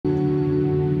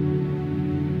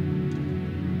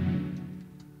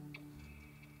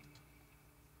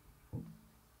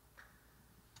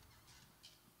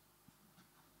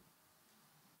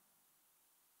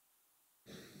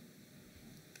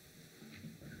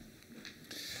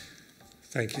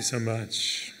Thank you so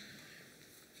much.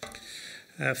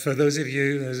 For those of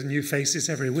you, there's new faces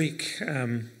every week.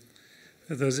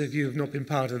 For those of you who have not been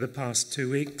part of the past 2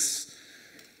 weeks,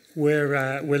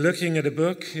 we're looking at a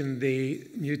book in the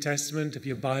New Testament of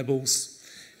your Bibles.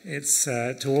 It's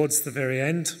towards the very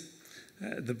end,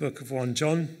 the book of 1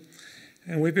 John.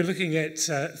 And we've been looking at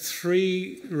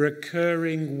 3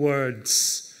 recurring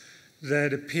words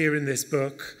that appear in this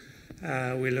book.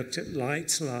 We looked at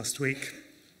light last week.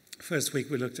 First week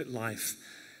we looked at life.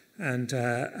 And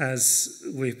as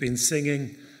we've been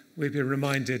singing, we've been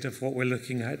reminded of what we're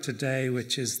looking at today,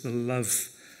 which is the love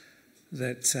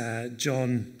that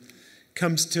John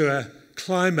comes to a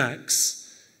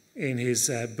climax in his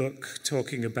book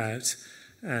talking about.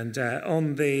 And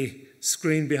on the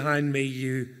screen behind me,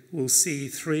 you will see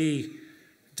 3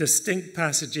 distinct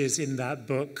passages in that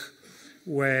book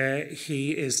where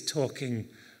he is talking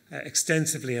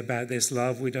extensively about this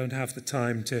love. We don't have the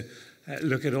time to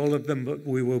look at all of them, but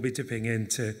we will be dipping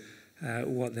into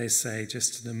what they say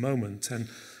just in a moment. And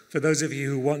for those of you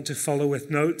who want to follow with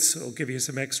notes or give you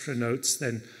some extra notes,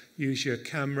 then use your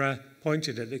camera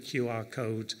pointed at the QR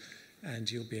code and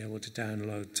you'll be able to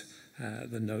download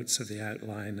the notes of the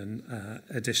outline and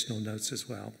additional notes as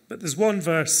well. But there's one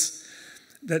verse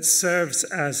that serves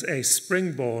as a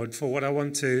springboard for what I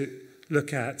want to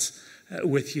look at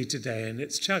with you today, and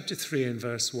it's chapter 3 and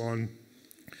verse 1,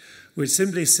 which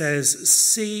simply says,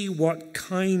 "See what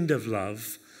kind of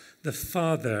love the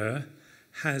Father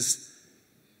has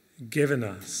given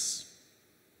us."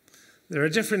 There are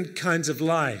different kinds of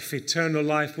life. Eternal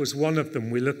life was one of them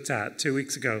we looked at 2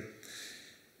 weeks ago.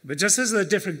 But just as there are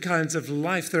different kinds of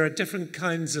life, there are different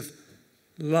kinds of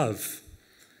love.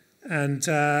 And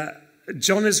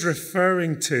John is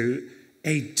referring to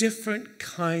a different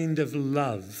kind of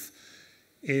love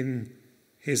in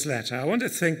his letter. I want to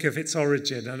think of its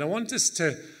origin, and I want us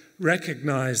to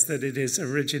recognize that it is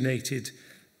originated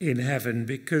in heaven,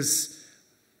 because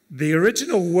the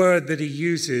original word that he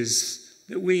uses,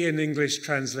 that we in English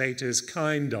translate as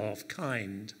kind,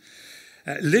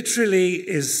 literally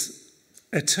is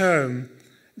a term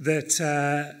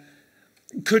that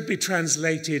could be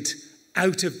translated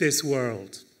out of this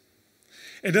world.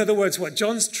 In other words, what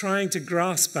John's trying to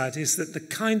grasp at is that the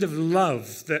kind of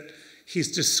love that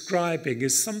he's describing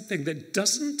is something that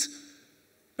doesn't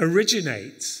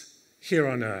originate here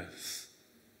on earth.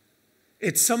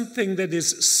 It's something that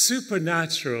is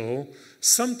supernatural,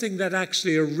 something that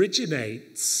actually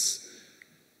originates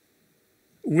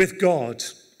with God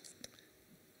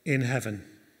in heaven.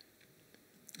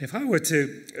 If I were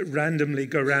to randomly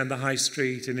go around the high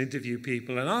street and interview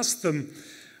people and ask them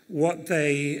what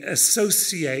they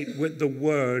associate with the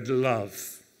word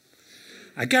love,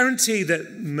 I guarantee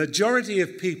that majority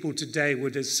of people today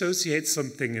would associate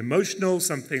something emotional,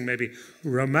 something maybe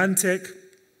romantic,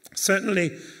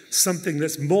 certainly something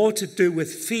that's more to do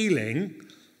with feeling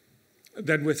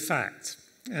than with fact.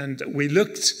 And we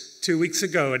looked 2 weeks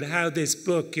ago at how this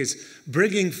book is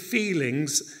bringing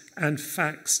feelings and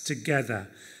facts together.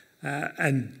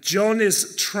 And John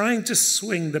is trying to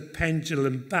swing the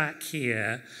pendulum back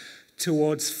here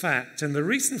towards fact. And the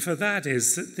reason for that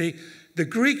is that the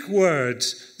Greek word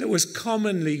that was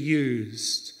commonly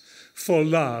used for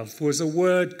love was a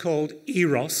word called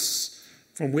eros,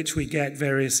 from which we get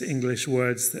various English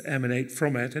words that emanate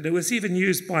from it. And it was even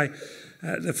used by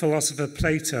the philosopher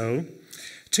Plato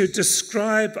to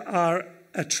describe our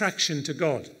attraction to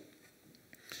God.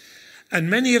 And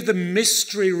many of the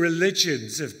mystery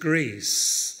religions of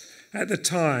Greece at the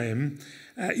time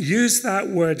used that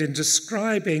word in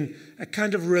describing a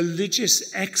kind of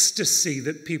religious ecstasy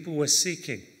that people were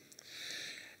seeking.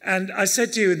 And I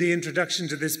said to you in the introduction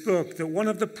to this book that one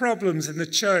of the problems in the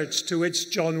church to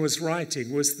which John was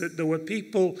writing was that there were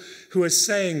people who were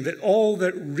saying that all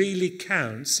that really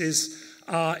counts is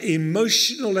our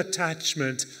emotional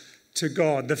attachment to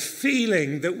God, the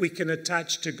feeling that we can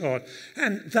attach to God.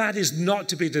 And that is not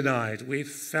to be denied. We've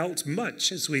felt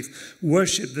much as we've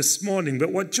worshipped this morning.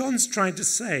 But what John's trying to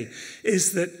say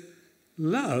is that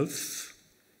love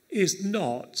is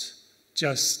not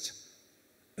just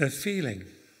a feeling.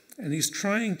 And he's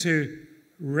trying to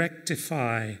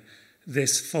rectify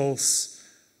this false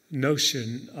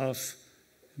notion of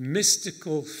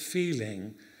mystical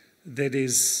feeling that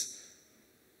is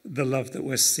the love that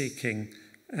we're seeking,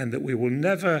 and that we will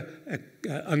never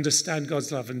understand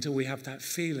God's love until we have that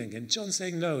feeling. And John's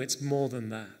saying, no, it's more than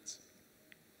that.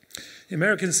 The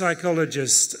American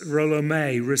psychologist Rollo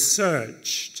May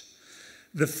researched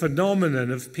the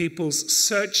phenomenon of people's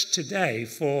search today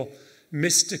for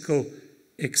mystical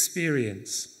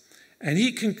experience. And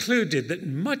he concluded that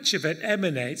much of it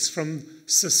emanates from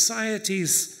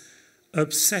society's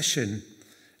obsession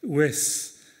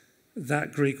with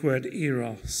that Greek word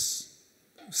eros.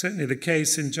 Certainly the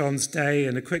case in John's day,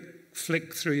 and a quick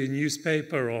flick through your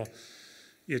newspaper or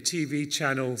your TV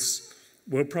channels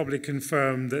will probably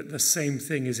confirm that the same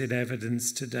thing is in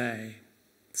evidence today.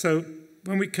 So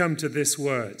when we come to this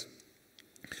word,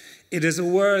 it is a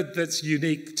word that's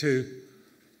unique to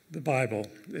the Bible.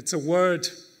 It's a word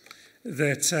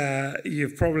that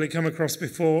you've probably come across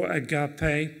before,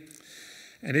 agape.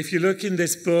 And if you look in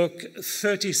this book,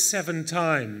 37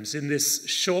 times in this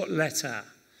short letter,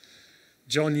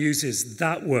 John uses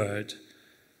that word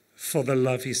for the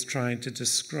love he's trying to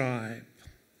describe.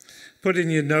 Put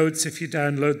in your notes, if you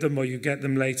download them or you get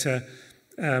them later,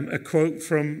 a quote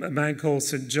from a man called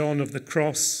St. John of the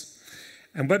Cross.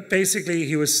 And what basically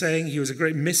he was saying, he was a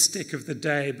great mystic of the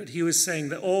day, but he was saying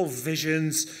that all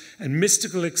visions and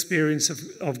mystical experience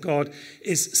of God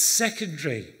is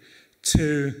secondary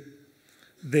to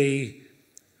the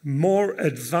more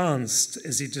advanced,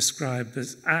 as he described,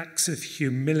 as acts of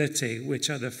humility, which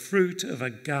are the fruit of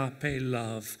agape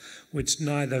love, which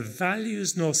neither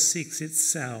values nor seeks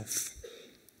itself,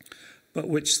 but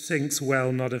which thinks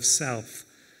well not of self,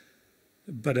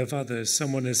 but of others.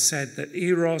 Someone has said that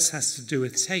eros has to do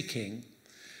with taking,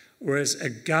 whereas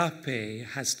agape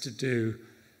has to do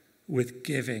with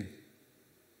giving.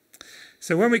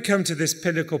 So when we come to this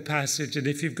pinnacle passage, and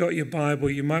if you've got your Bible,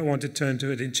 you might want to turn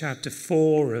to it in chapter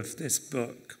 4 of this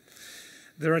book.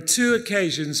 There are two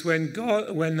occasions when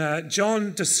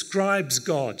John describes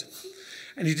God,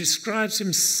 and he describes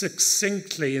him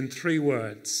succinctly in 3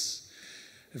 words.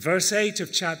 Verse 8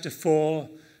 of chapter 4,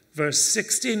 verse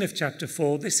 16 of chapter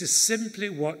 4, this is simply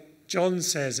what John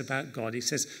says about God. He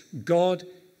says, God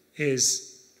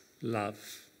is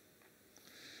love.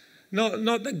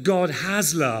 Not that God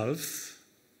has love,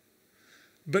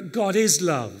 but God is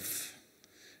love.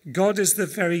 God is the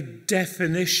very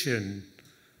definition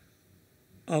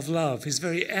of love. His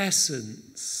very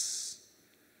essence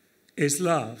is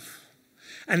love.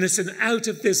 And it's an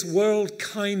out-of-this-world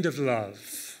kind of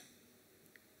love.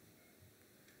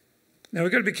 Now,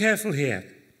 we've got to be careful here,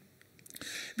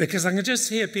 because I can just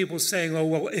hear people saying, oh,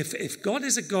 well, if God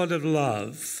is a God of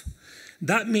love,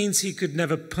 that means he could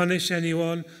never punish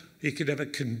anyone, he could never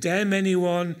condemn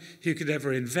anyone, he could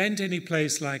never invent any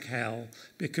place like hell,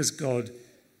 because God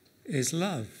is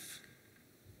love.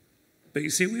 But you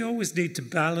see, we always need to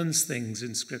balance things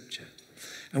in Scripture.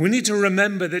 And we need to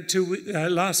remember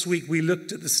that last week we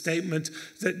looked at the statement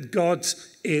that God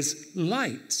is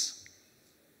light.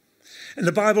 And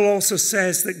the Bible also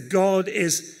says that God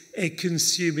is a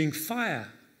consuming fire.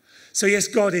 So yes,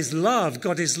 God is love,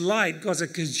 God is light, God's a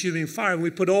consuming fire. And we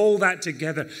put all that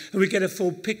together and we get a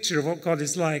full picture of what God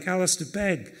is like. Alistair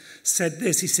Begg said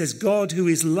this. He says, God who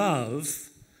is love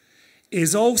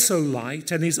is also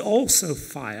light and is also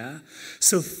fire.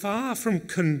 So far from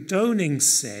condoning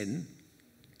sin,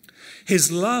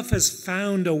 his love has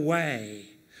found a way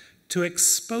to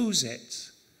expose it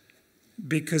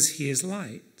because he is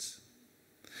light,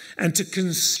 and to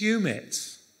consume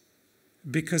it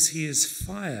because he is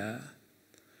fire,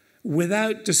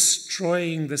 without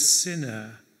destroying the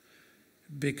sinner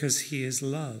because he is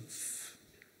love.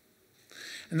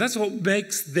 And that's what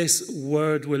makes this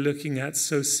word we're looking at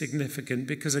so significant,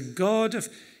 because a God of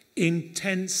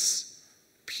intense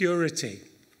purity,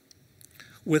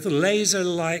 with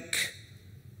laser-like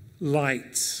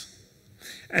light,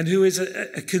 and who is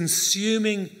a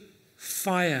consuming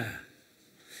fire,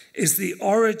 is the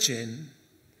origin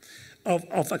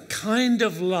of a kind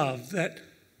of love that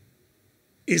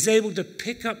is able to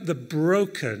pick up the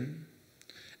broken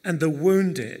and the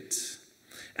wounded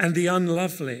and the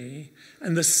unlovely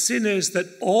and the sinners that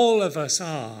all of us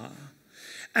are,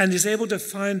 and is able to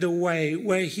find a way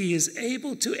where he is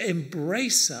able to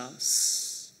embrace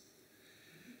us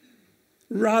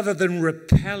rather than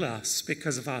repel us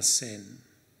because of our sin.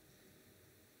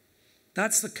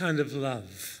 That's the kind of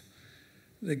love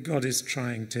that God is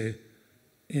trying to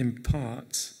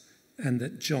impart and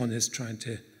that John is trying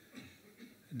to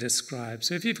describe.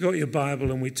 So if you've got your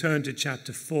Bible and we turn to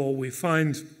chapter 4, we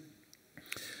find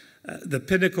the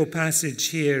pinnacle passage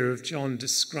here of John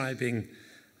describing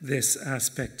this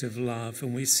aspect of love.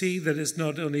 And we see that it's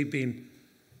not only been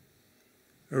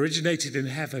originated in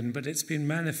heaven, but it's been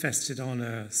manifested on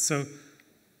earth. So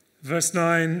verse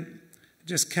 9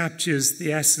 just captures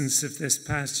the essence of this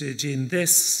passage. In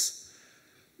this,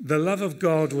 the love of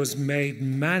God was made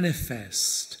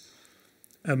manifest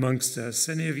amongst us.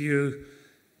 Any of you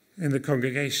in the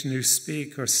congregation who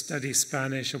speak or study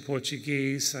Spanish or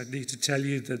Portuguese, I need to tell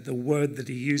you that the word that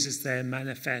he uses there,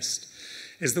 manifest,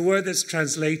 is the word that's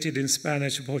translated in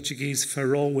Spanish or Portuguese,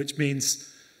 farol, which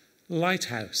means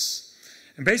lighthouse.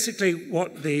 And basically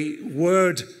what the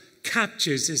word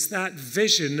captures is that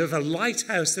vision of a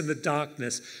lighthouse in the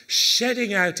darkness,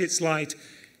 shedding out its light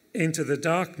into the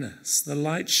darkness. The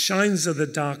light shines on the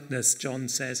darkness, John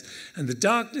says, and the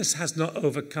darkness has not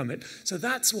overcome it. So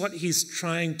that's what he's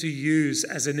trying to use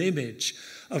as an image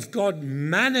of God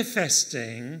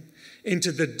manifesting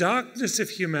into the darkness of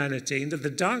humanity, into the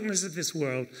darkness of this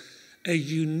world, a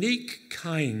unique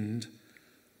kind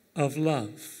of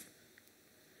love.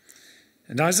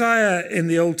 And Isaiah in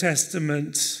the Old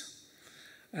Testament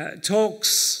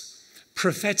talks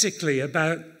prophetically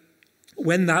about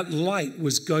when that light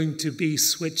was going to be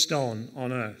switched on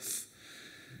earth.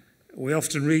 We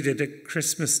often read it at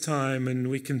Christmas time, and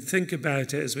we can think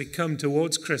about it as we come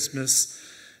towards Christmas.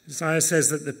 Isaiah says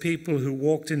that the people who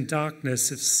walked in darkness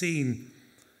have seen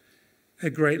a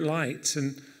great light.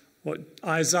 And what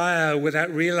Isaiah, without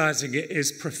realizing it,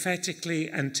 is prophetically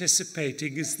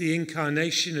anticipating is the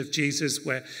incarnation of Jesus,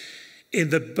 where in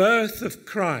the birth of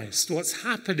Christ, what's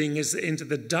happening is that into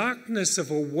the darkness of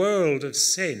a world of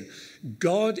sin,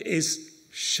 God is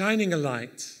shining a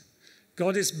light.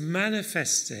 God is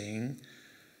manifesting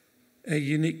a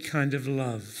unique kind of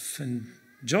love. And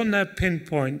John now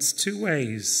pinpoints two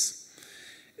ways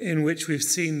in which we've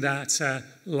seen that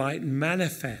light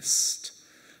manifest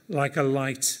like a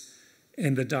light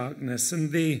in the darkness.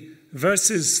 And the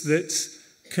verses that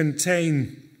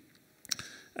contain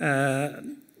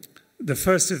the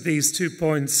first of these 2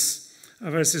 points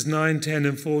are verses 9, 10,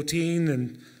 and 14.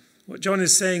 And what John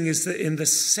is saying is that in the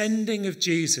sending of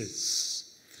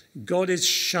Jesus, God is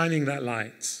shining that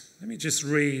light. Let me just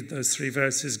read those 3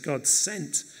 verses. God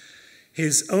sent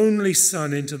his only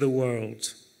Son into the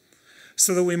world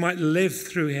so that we might live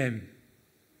through him.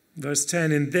 Verse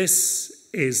 10, and this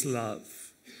is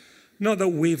love. Not that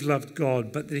we've loved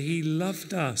God, but that he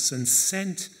loved us and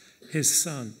sent his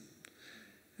Son.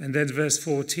 And then verse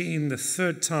 14, the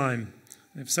third time.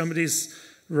 If somebody's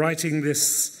writing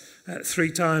this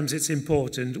 3 times, it's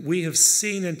important. We have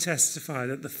seen and testified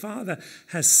that the Father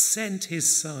has sent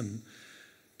his Son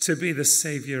to be the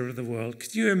Savior of the world.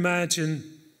 Could you imagine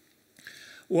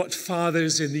what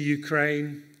fathers in the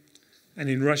Ukraine and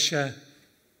in Russia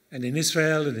and in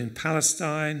Israel and in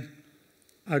Palestine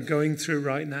are going through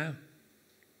right now?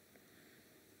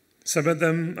 Some of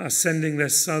them are sending their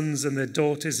sons and their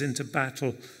daughters into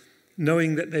battle,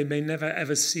 knowing that they may never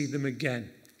ever see them again.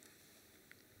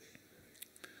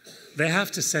 They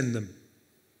have to send them.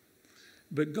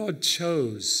 But God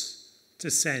chose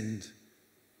to send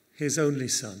his only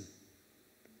Son.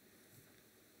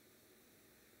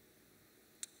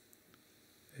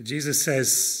 Jesus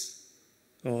says,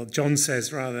 or John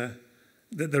says rather,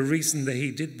 that the reason that he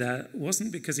did that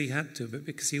wasn't because he had to, but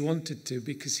because he wanted to,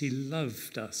 because he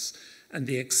loved us. And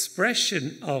the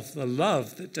expression of the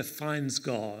love that defines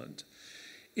God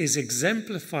is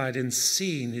exemplified and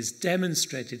seen, is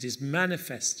demonstrated, is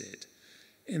manifested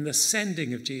in the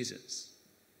sending of Jesus.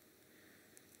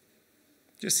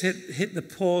 Just hit the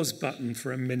pause button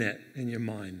for a minute in your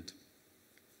mind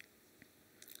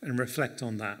and reflect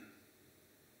on that.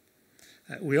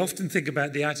 We often think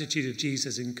about the attitude of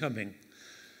Jesus in coming,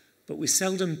 but we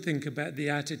seldom think about the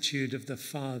attitude of the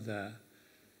Father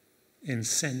in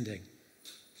sending.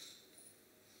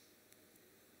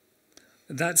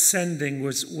 That sending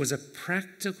was a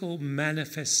practical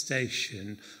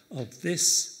manifestation of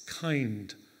this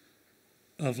kind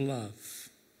of love.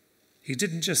 He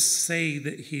didn't just say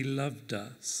that he loved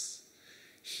us.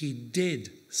 He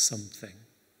did something.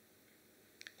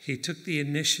 He took the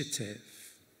initiative.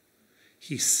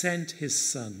 He sent his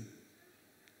Son.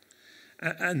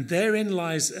 And therein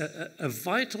lies a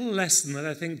vital lesson that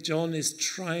I think John is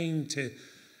trying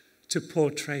to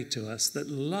portray to us, that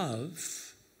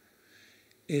love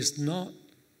is not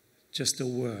just a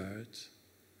word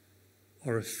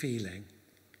or a feeling,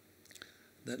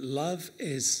 that love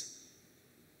is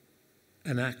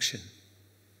an action.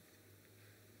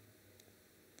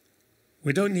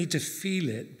 We don't need to feel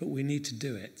it, but we need to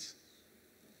do it.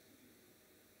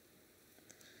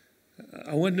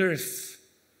 I wonder if,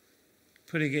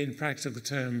 putting it in practical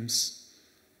terms,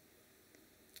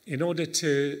 in order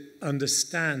to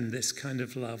understand this kind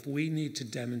of love, we need to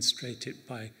demonstrate it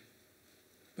by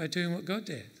doing what God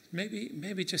did.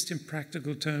 Maybe just in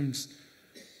practical terms,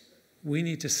 we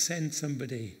need to send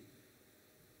somebody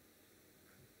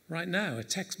right now a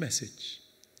text message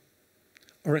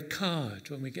or a card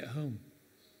when we get home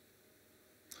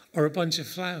or a bunch of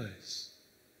flowers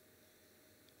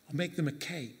or make them a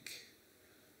cake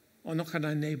or knock on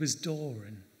our neighbor's door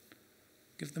and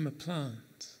give them a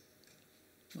plant.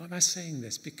 Why am I saying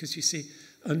this? Because you see,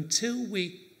 until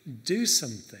we do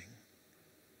something,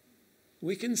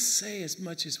 We can say as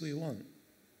much as we want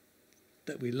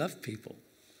that we love people.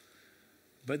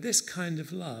 But this kind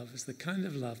of love is the kind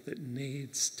of love that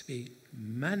needs to be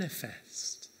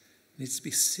manifest, needs to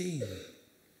be seen.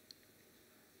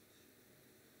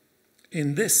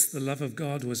 In this, the love of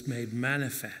God was made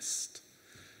manifest,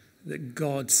 that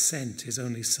God sent his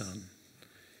only Son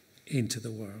into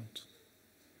the world.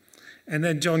 And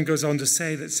then John goes on to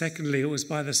say that secondly, it was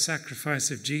by the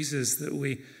sacrifice of Jesus that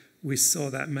we saw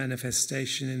that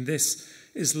manifestation. In this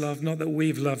is love, not that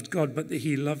we've loved God, but that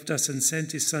he loved us and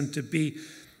sent his Son to be,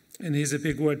 and here's a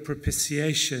big word,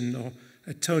 propitiation, or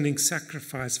atoning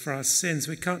sacrifice for our sins.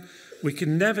 We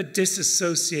can never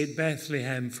disassociate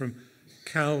Bethlehem from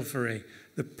Calvary.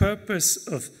 The purpose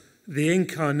of the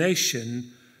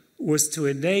incarnation was to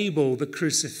enable the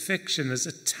crucifixion as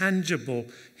a tangible,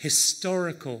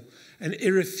 historical, and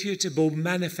irrefutable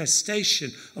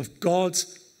manifestation of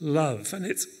God's love. And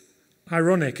it's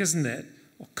ironic, isn't it?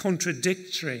 Or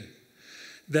contradictory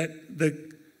that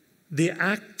the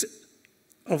act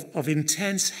of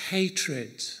intense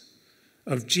hatred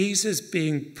of Jesus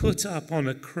being put up on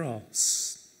a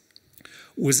cross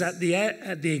was at the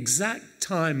exact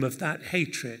time of that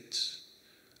hatred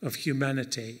of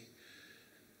humanity,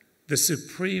 the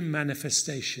supreme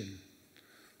manifestation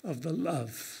of the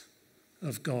love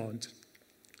of God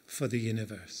for the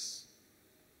universe.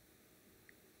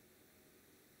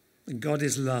 And God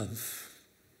is love.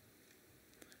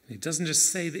 He doesn't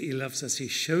just say that he loves us, he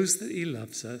shows that he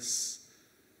loves us.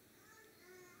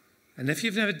 And if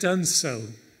you've never done so,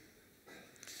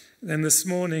 then this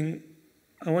morning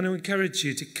I want to encourage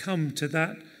you to come to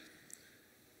that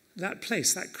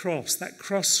place, that cross, that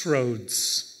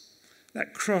crossroads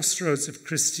of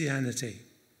Christianity.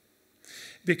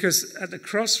 Because at the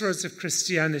crossroads of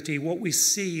Christianity, what we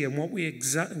see and what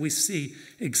we see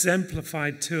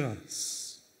exemplified to us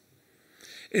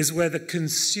is where the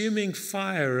consuming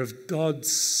fire of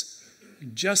God's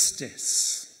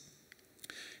justice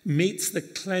meets the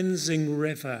cleansing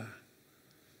river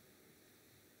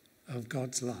of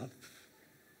God's love.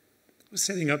 I was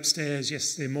sitting upstairs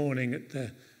yesterday morning at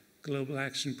the Global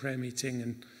Action Prayer meeting,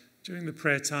 and during the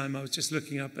prayer time I was just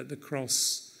looking up at the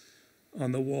cross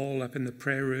on the wall up in the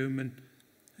prayer room, and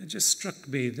it just struck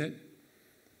me that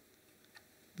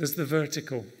there's the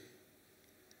vertical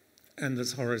and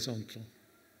there's horizontal.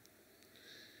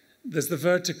 There's the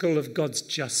vertical of God's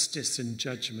justice and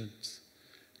judgment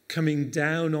coming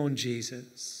down on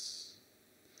Jesus,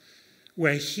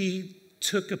 where he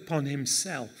took upon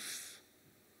himself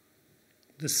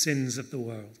the sins of the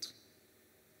world.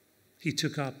 He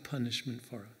took our punishment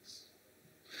for us.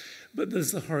 But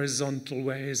there's the horizontal,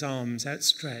 where his arms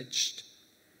outstretched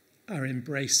are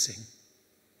embracing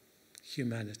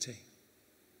humanity,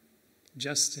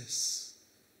 justice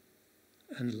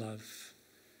and love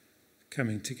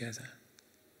coming together.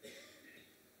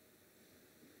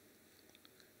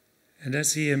 And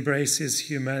as he embraces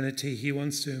humanity, he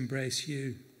wants to embrace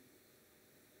you.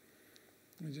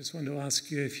 I just want to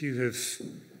ask you if you have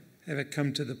ever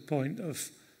come to the point of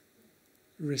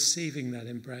receiving that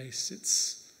embrace.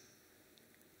 It's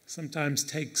sometimes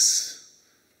takes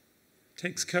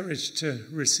courage to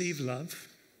receive love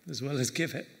as well as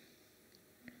give it.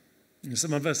 And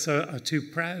some of us are too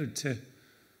proud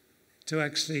to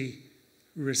actually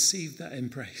receive that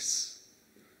embrace.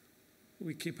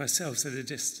 We keep ourselves at a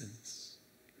distance.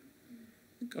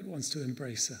 God wants to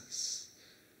embrace us.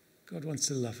 God wants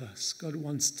to love us. God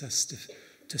wants us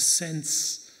to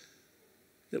sense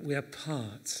that we are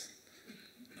part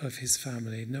of his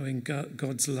family, knowing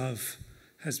God's love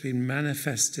has been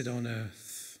manifested on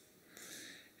earth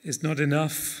is not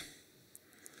enough.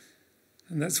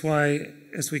 And that's why,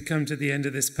 as we come to the end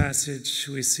of this passage,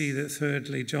 we see that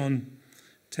thirdly, John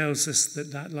tells us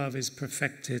that love is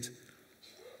perfected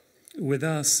with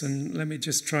us. And let me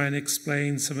just try and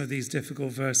explain some of these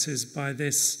difficult verses. By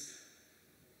this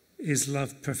is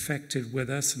love perfected with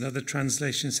us. Another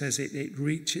translation says it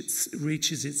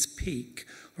reaches its peak,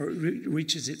 or it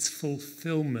reaches its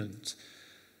fulfillment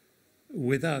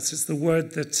with us. It's the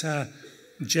word that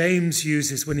James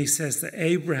uses when he says that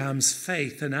Abraham's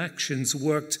faith and actions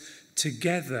worked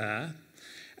together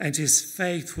and his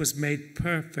faith was made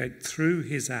perfect through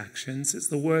his actions. It's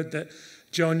the word that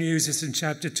John uses in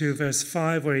chapter 2, verse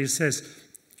 5, where he says,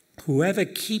 whoever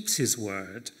keeps his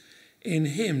word, in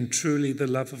him truly the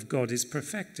love of God is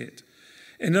perfected.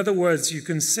 In other words, you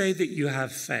can say that you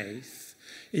have faith,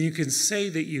 and you can say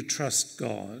that you trust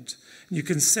God, and you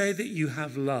can say that you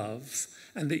have love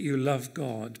and that you love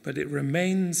God, but it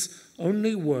remains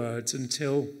only words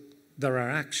until there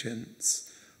are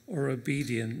actions or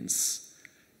obedience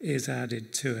is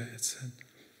added to it.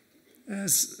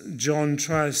 As John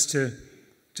tries to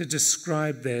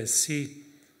describe this, he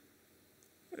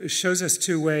shows us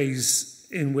two ways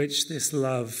in which this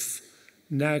love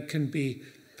now can be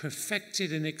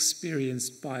perfected and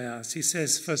experienced by us. He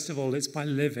says, first of all, it's by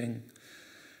living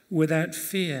without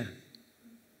fear.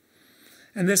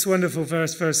 And this wonderful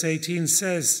verse 18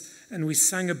 says, and we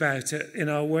sang about it in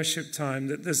our worship time,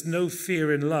 that there's no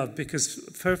fear in love because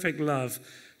perfect love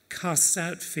casts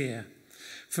out fear.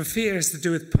 For fear is to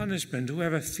do with punishment.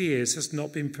 Whoever fears has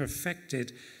not been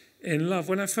perfected in love.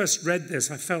 When I first read this,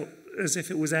 I felt as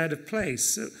if it was out of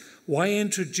place. Why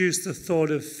introduce the thought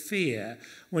of fear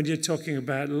when you're talking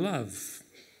about love?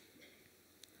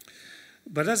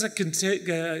 But as I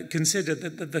considered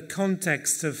the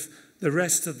context of the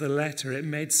rest of the letter, it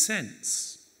made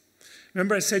sense.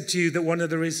 Remember I said to you that one of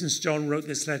the reasons John wrote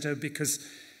this letter because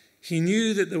he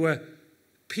knew that there were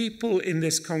people in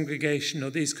this congregation or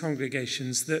these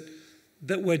congregations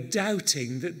that were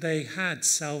doubting that they had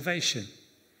salvation.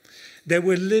 They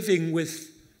were living with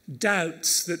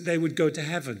doubts that they would go to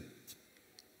heaven.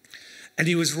 And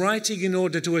he was writing in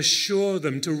order to assure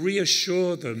them, to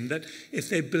reassure them that if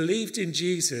they believed in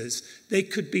Jesus, they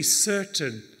could be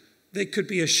certain, they could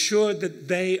be assured that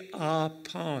they are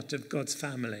part of God's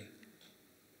family.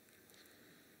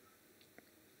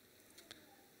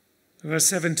 Verse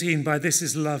 17, by this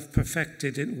is love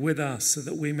perfected with us, so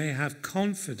that we may have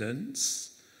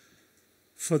confidence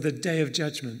for the day of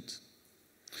judgment.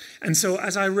 And so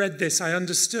as I read this, I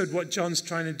understood what John's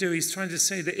trying to do. He's trying to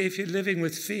say that if you're living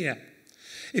with fear,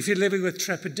 if you're living with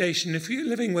trepidation, if you're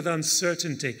living with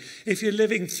uncertainty, if you're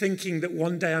living thinking that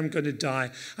one day I'm going to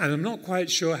die, and I'm not quite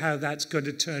sure how that's going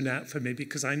to turn out for me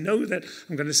because I know that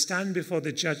I'm going to stand before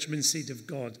the judgment seat of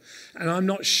God, and I'm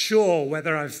not sure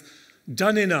whether I've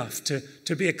done enough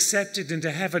to be accepted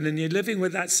into heaven, and you're living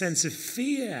with that sense of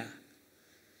fear.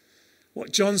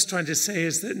 What John's trying to say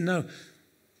is that no,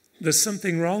 there's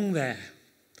something wrong there.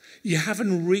 You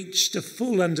haven't reached a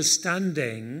full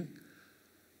understanding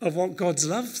of what God's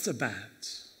love's about.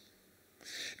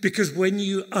 Because when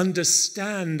you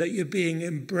understand that you're being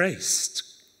embraced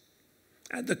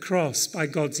at the cross by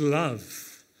God's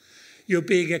love, you're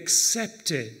being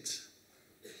accepted,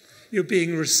 you're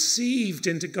being received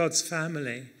into God's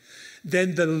family,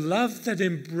 then the love that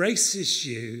embraces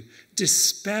you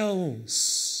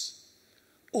dispels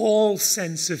all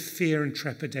sense of fear and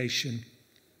trepidation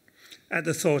at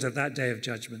the thought of that day of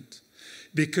judgment,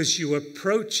 because you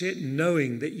approach it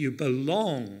knowing that you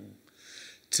belong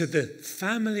to the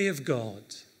family of God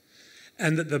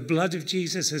and that the blood of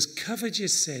Jesus has covered your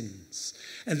sins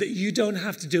and that you don't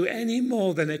have to do any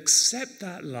more than accept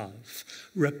that love,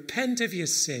 repent of your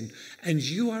sin, and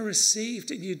you are received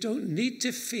and you don't need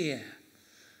to fear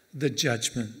the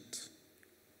judgment.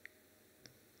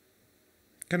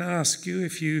 Can I ask you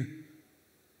if you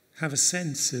have a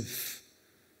sense of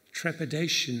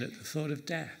trepidation at the thought of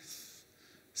death,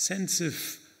 sense of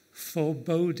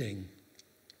foreboding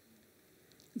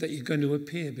that you're going to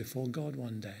appear before God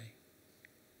one day?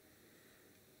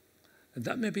 And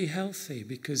that may be healthy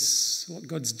because what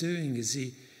God's doing is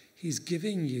He's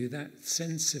giving you that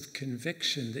sense of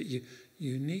conviction that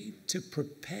you need to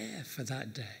prepare for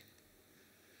that day.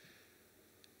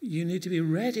 You need to be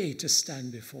ready to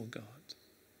stand before God.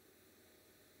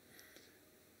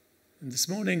 And this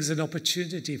morning is an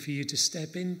opportunity for you to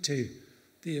step into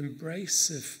the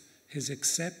embrace of His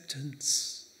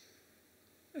acceptance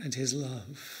and His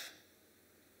love,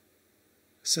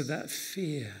 so that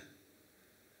fear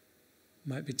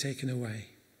might be taken away.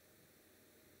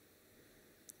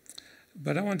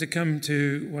 But I want to come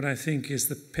to what I think is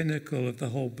the pinnacle of the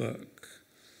whole book,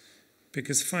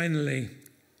 because finally,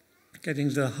 getting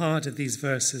to the heart of these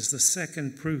verses, the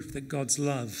second proof that God's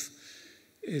love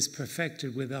is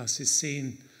perfected with us is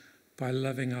seen by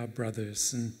loving our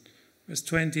brothers. And verse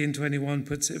 20 and 21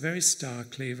 puts it very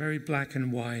starkly, very black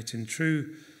and white, in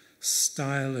true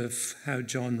style of how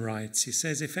John writes. He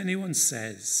says, if anyone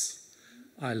says,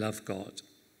 I love God,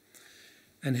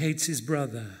 and hates his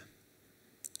brother,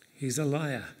 he's a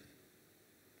liar.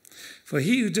 For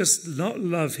he who does not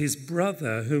love his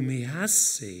brother whom he has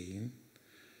seen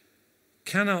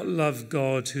cannot love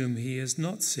God whom he has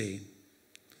not seen.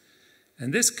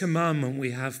 And this commandment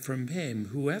we have from him,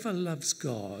 whoever loves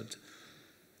God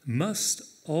must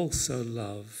also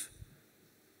love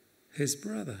his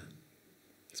brother.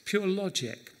 It's pure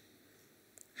logic.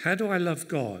 How do I love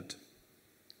God?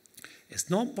 It's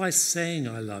not by saying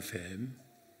I love him,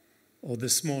 or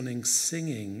this morning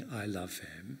singing I love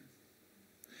him.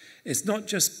 It's not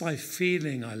just by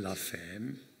feeling I love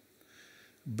him,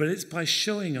 but it's by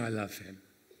showing I love him.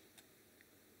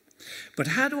 But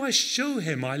how do I show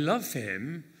him I love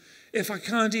him if I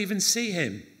can't even see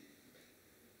him?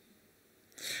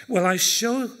 Well, I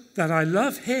show that I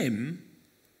love him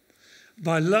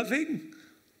by loving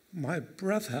my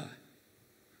brother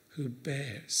who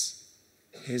bears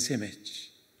his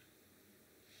image.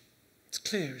 It's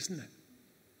clear, isn't it?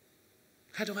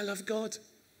 How do I love God?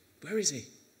 Where is he?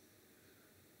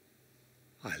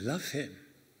 I love him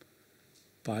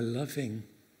by loving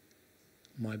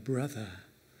my brother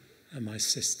and my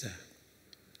sister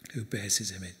who bears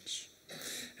his image.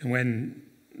 And when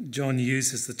John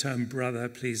uses the term brother,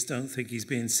 please don't think he's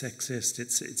being sexist.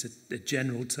 It's a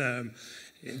general term.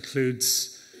 It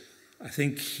includes, I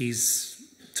think he's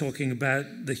talking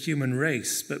about the human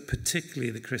race, but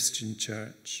particularly the Christian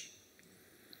church.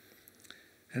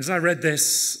 And as I read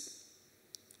this,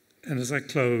 and as I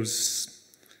close,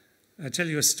 I tell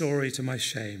you a story to my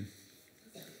shame.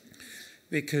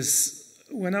 Because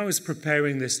when I was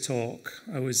preparing this talk,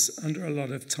 I was under a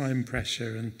lot of time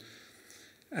pressure. And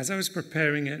as I was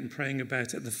preparing it and praying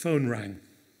about it, the phone rang.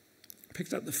 I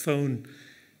picked up the phone,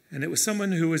 and it was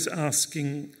someone who was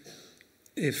asking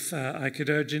if I could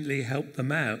urgently help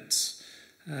them out.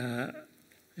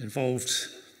 Involved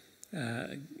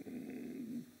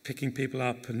picking people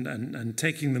up and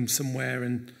taking them somewhere.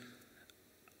 And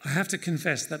I have to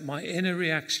confess that my inner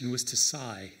reaction was to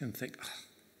sigh and think, oh,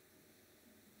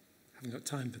 I haven't got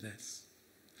time for this.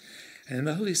 And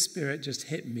the Holy Spirit just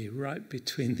hit me right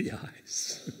between the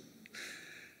eyes.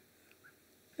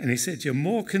 And he said, you're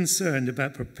more concerned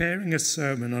about preparing a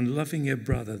sermon on loving your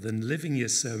brother than living your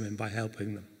sermon by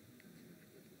helping them.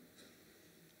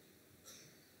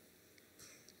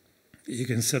 You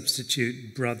can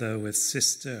substitute brother with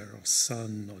sister or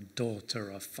son or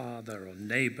daughter or father or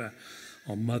neighbor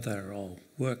or mother or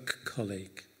work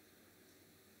colleague.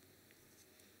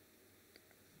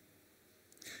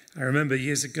 I remember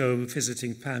years ago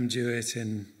visiting Pam Jewett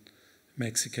in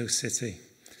Mexico City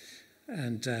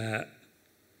and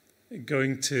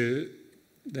going to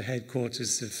the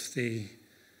headquarters of the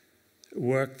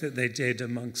work that they did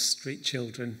amongst street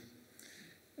children.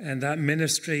 And that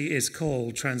ministry is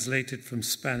called, translated from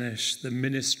Spanish, the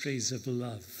Ministries of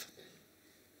Love.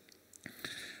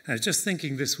 I was just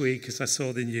thinking this week as I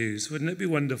saw the news, wouldn't it be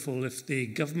wonderful if the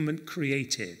government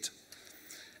created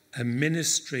a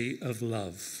ministry of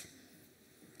love?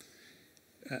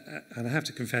 And I have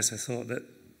to confess, I thought that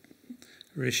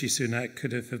Rishi Sunak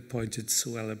could have appointed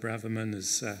Suella Braverman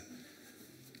as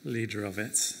leader of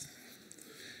it.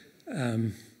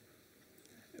 But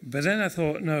then I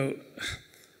thought, no,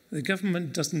 the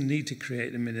government doesn't need to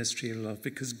create a ministry of love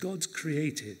because God's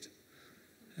created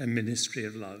a ministry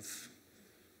of love.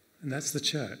 And that's the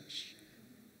church.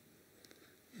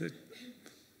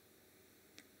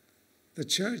 The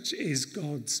church is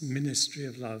God's ministry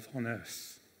of love on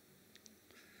earth.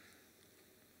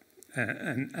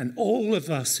 And all of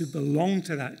us who belong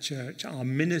to that church are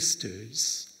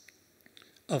ministers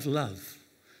of love.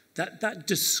 That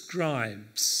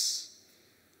describes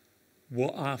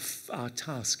what our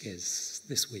task is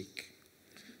this week.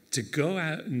 To go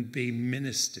out and be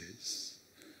ministers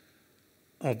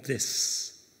of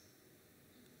this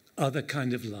other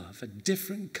kind of love, a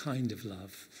different kind of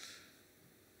love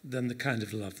than the kind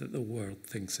of love that the world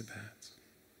thinks about.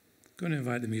 I'm going to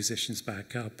invite the musicians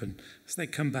back up, and as they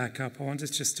come back up, I want us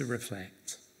just to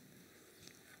reflect.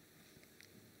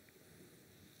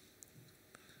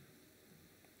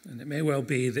 And it may well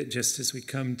be that just as we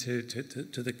come to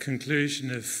the conclusion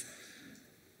of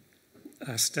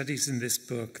our studies in this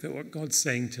book, that what God's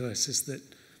saying to us is that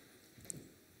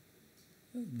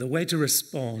the way to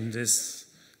respond is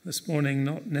this morning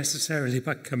not necessarily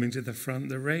by coming to the front.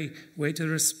 The way to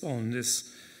respond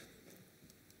is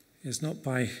not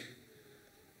by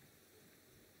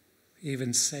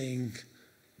even saying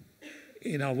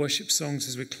in our worship songs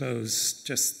as we close,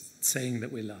 just saying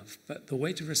that we love. But the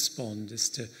way to respond is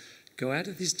to go out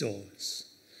of these doors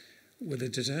with a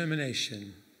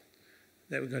determination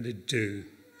that we're going to do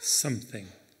something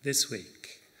this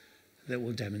week that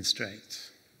will demonstrate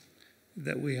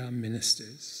that we are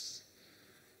ministers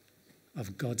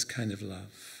of God's kind of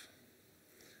love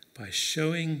by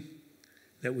showing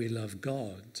that we love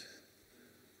God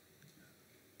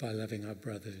by loving our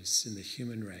brothers in the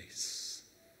human race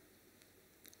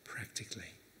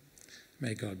practically.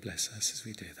 May God bless us as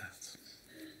we do that.